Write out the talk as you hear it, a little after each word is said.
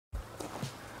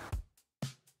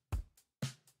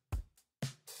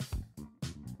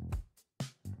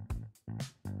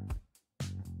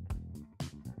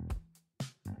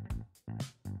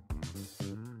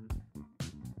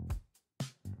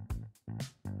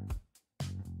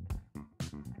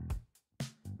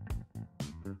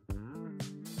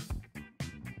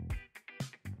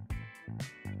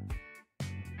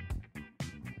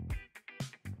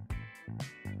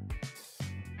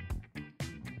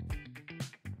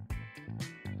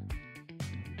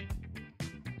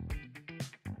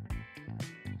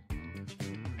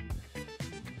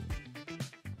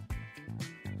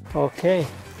Okay.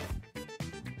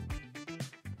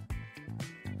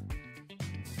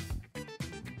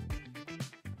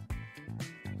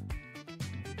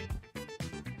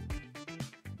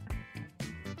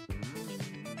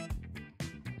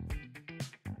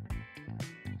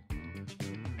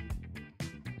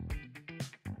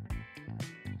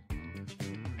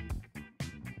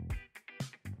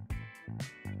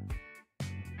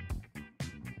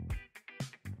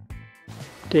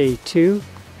 Day 2,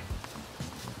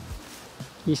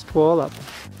 east wall up.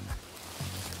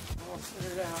 I'll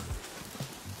set it out.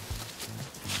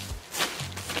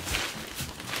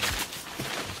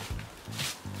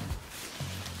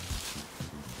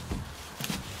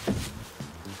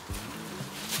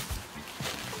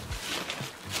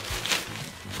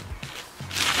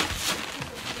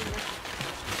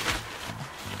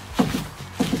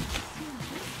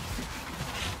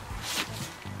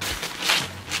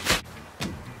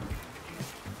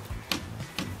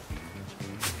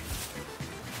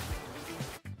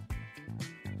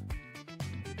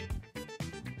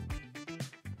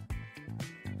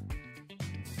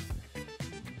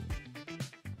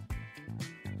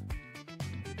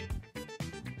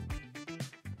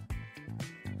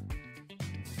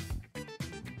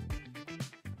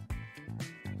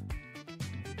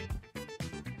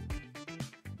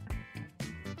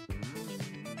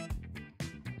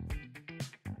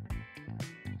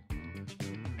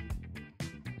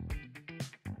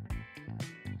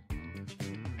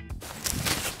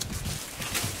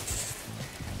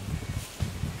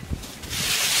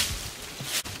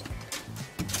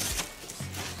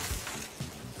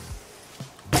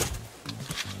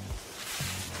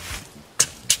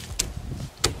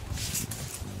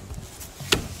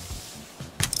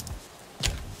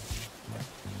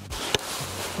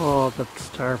 Oh, the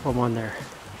styrofoam on there.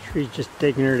 Tree's just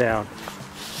digging her down.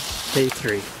 Day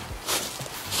 3.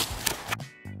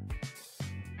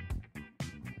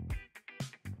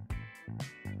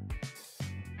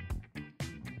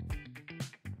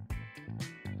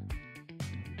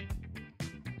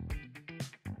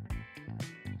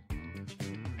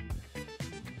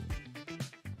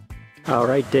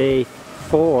 Alright, day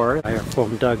 4.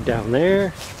 Styrofoam dug down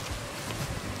there.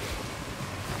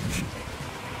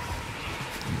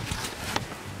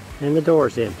 And the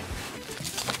door's in.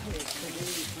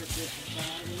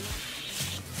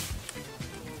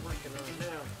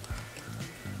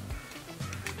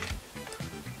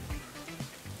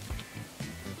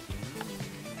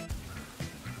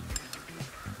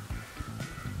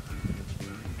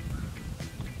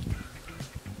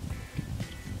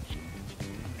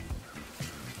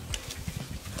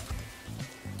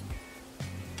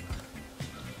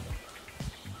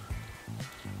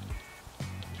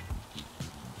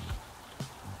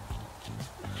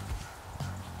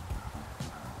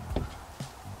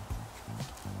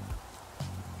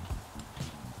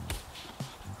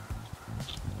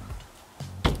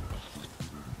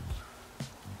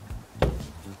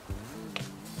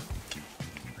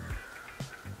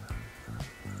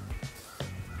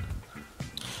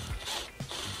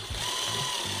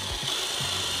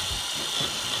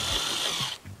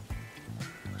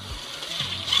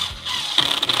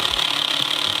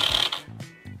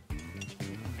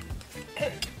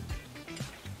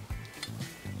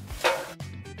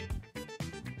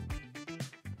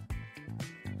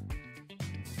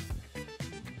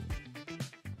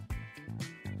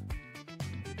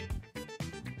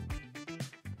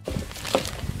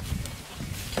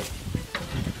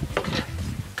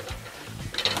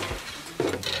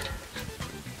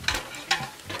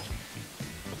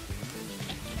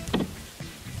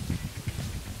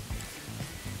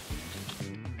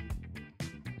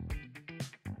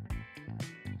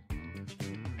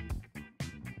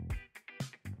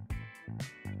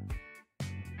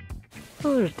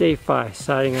 Oh, there's day 5,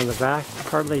 siding on the back,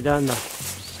 partly done the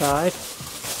side. Let's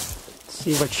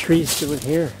see what tree's doing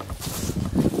here.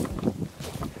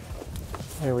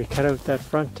 There, we cut out that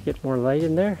front to get more light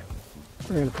in there.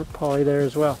 We're going to put poly there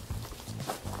as well.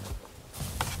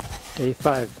 Day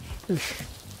 5.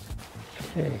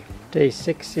 Okay, day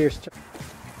 6 here.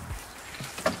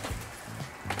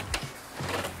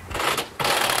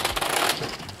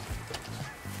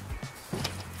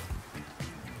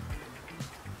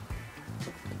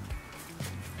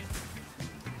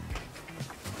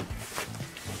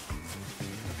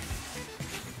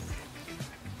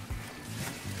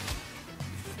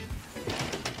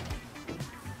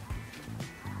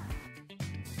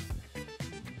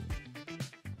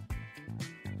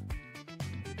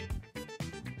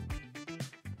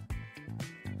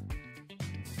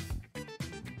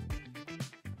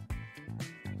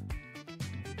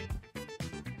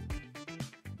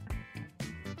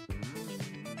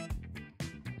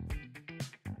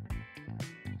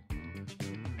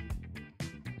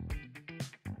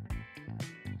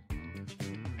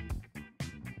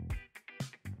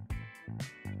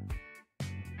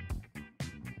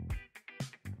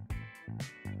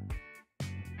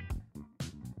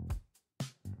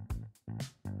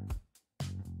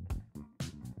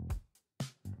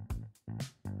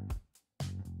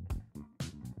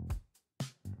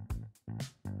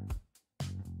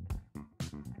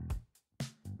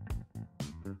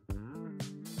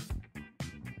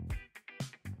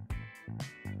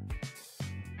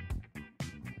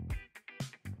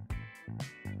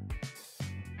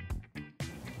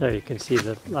 There you can see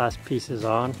the last piece is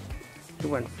on. It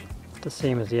went the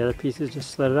same as the other pieces,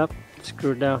 just slid it up,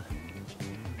 screw it down.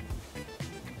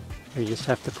 You just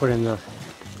have to put in the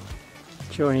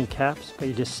joining caps, but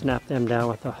you just snap them down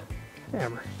with a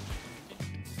hammer.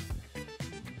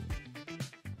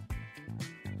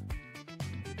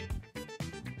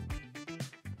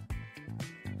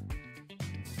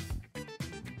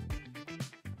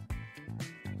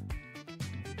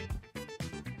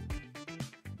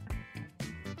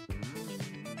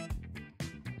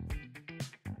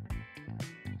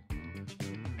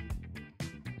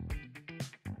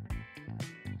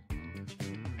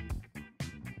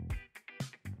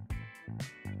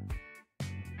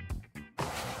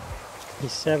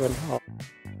 He's 7. Oh.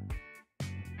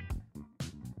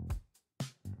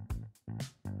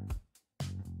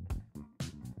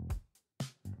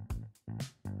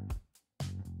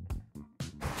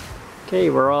 Okay,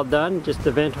 we're all done. Just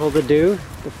the vent hole to do.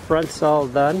 The front's all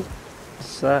done.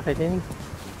 Siding.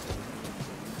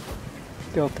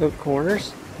 Built out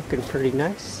corners. Looking pretty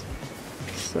nice.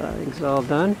 Siding's all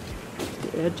done.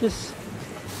 The edges.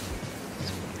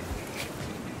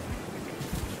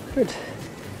 Good.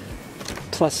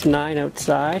 +9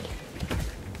 outside.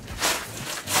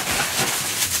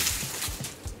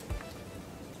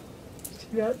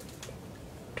 See that?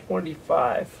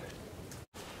 25.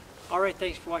 Alright,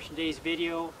 thanks for watching today's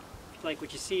video. If you like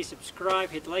what you see,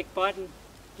 subscribe, hit the like button.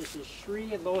 This is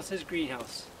Shree and Lois's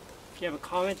greenhouse. If you have a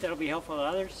comment that'll be helpful to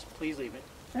others, please leave it.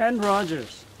 And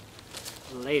Rogers.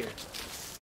 Later.